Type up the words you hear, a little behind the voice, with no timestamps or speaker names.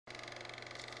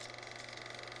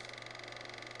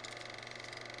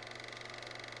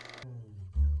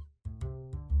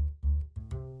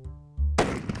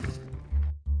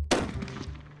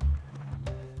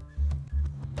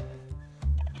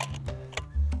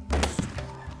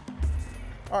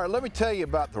All right, let me tell you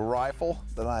about the rifle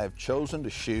that I have chosen to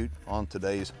shoot on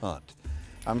today's hunt.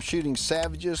 I'm shooting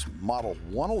Savage's Model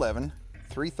 111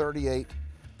 338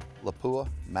 Lapua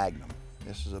Magnum.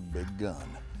 This is a big gun.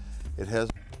 It has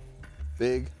a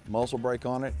big muzzle brake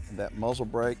on it, and that muzzle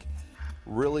brake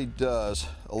really does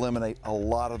eliminate a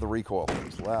lot of the recoil.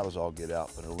 It's loud as all get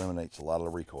out, but it eliminates a lot of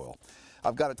the recoil.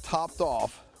 I've got it topped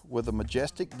off with a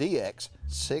Majestic DX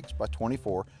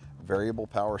 6x24 variable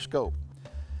power scope.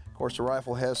 Of course, the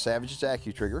rifle has Savage's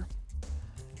AccuTrigger,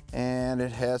 and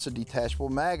it has a detachable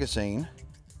magazine,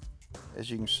 as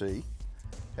you can see.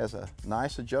 Has a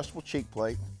nice adjustable cheek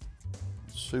plate,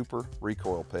 super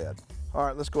recoil pad. All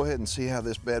right, let's go ahead and see how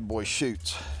this bad boy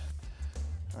shoots.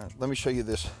 All right, let me show you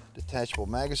this detachable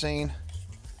magazine.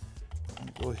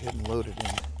 Go ahead and load it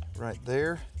in right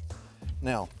there.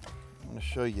 Now, I'm going to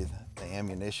show you the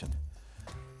ammunition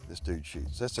this dude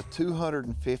shoots. That's a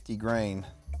 250 grain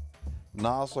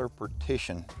Nosler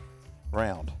Partition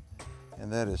round,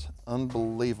 and that is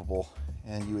unbelievable.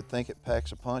 And you would think it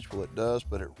packs a punch. Well, it does,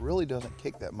 but it really doesn't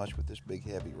kick that much with this big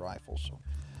heavy rifle. So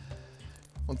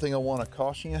one thing I want to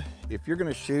caution you, if you're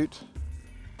going to shoot,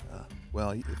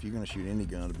 well, if you're going to shoot any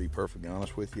gun, to be perfectly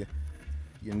honest with you,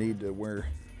 you need to wear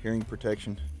hearing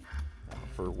protection.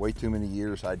 For way too many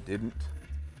years I didn't,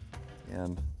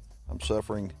 and I'm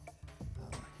suffering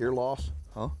hear loss,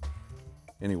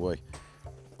 Anyway,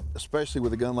 especially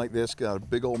with a gun like this, got a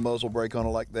big old muzzle brake on it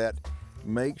like that,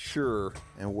 make sure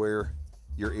and wear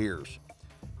your ears.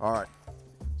 All right,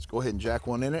 let's go ahead and jack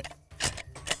one in it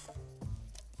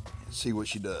and see what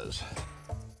she does.